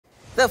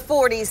The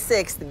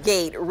 46th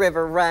Gate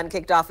River Run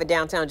kicked off in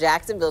downtown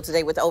Jacksonville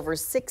today with over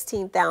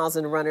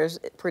 16,000 runners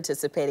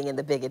participating in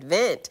the big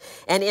event.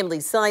 And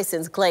Emily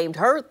Sisson claimed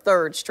her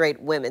third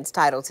straight women's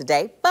title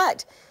today.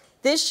 But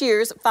this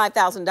year's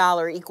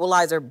 $5,000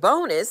 equalizer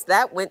bonus,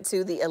 that went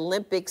to the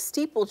Olympic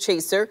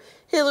steeplechaser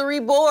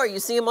Hillary Bor. You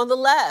see him on the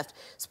left.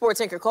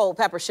 Sports anchor Cole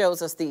Pepper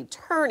shows us the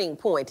turning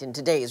point in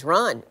today's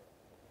run.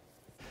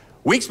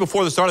 Weeks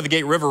before the start of the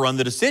Gate River Run,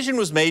 the decision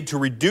was made to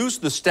reduce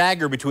the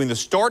stagger between the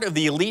start of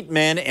the elite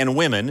men and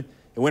women.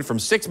 It went from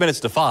 6 minutes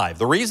to 5.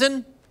 The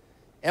reason?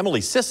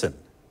 Emily Sisson.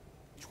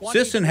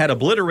 Sisson had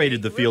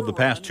obliterated the field the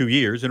past 2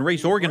 years, and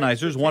race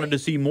organizers wanted to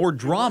see more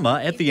drama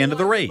at the end of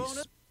the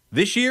race.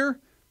 This year,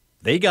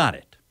 they got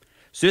it.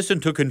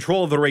 Sisson took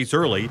control of the race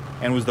early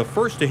and was the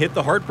first to hit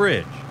the Hart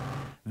Bridge.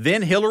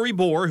 Then Hillary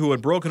Bor, who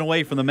had broken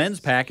away from the men's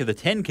pack at the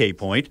 10K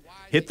point,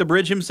 hit the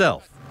bridge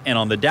himself. And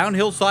on the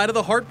downhill side of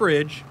the Hart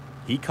Bridge,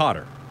 he caught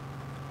her.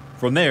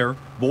 From there,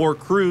 Bor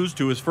cruised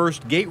to his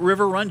first Gate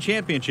River Run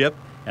championship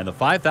and the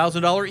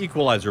 $5,000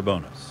 equalizer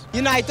bonus.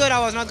 You know, I thought I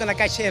was not going to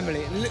catch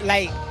Emily.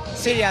 Like,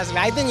 seriously,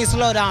 I think he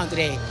slowed down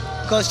today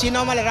because she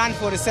normally ran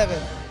 47.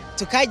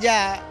 To catch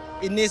her,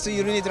 you need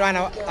to run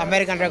an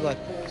American record.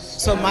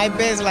 So my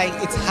best, like,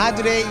 it's hard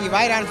today. If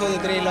I run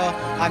 43 low,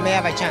 I may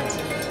have a chance.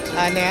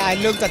 And I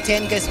looked at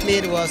 10K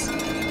split was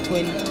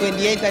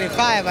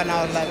 28.35, and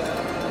I was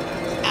like,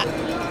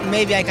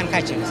 maybe I can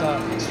catch him. So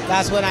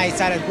that's when I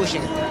started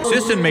pushing.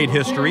 Sisson made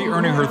history,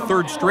 earning her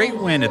third straight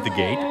win at the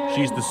Gate.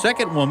 She's the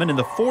second woman in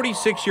the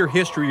 46-year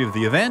history of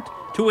the event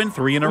to win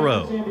 3 in a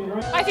row.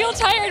 I feel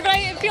tired, but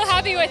I feel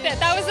happy with it.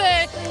 That was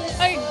a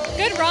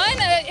good run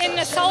in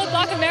a solid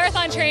block of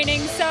marathon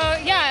training. So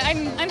yeah,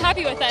 I'm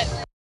happy with it.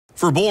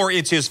 For Bor,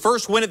 it's his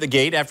first win at the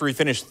Gate after he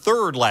finished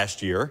third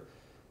last year.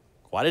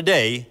 Quite a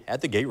day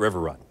at the Gate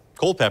River Run.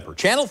 Cole Pepper,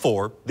 Channel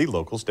 4, the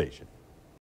local station.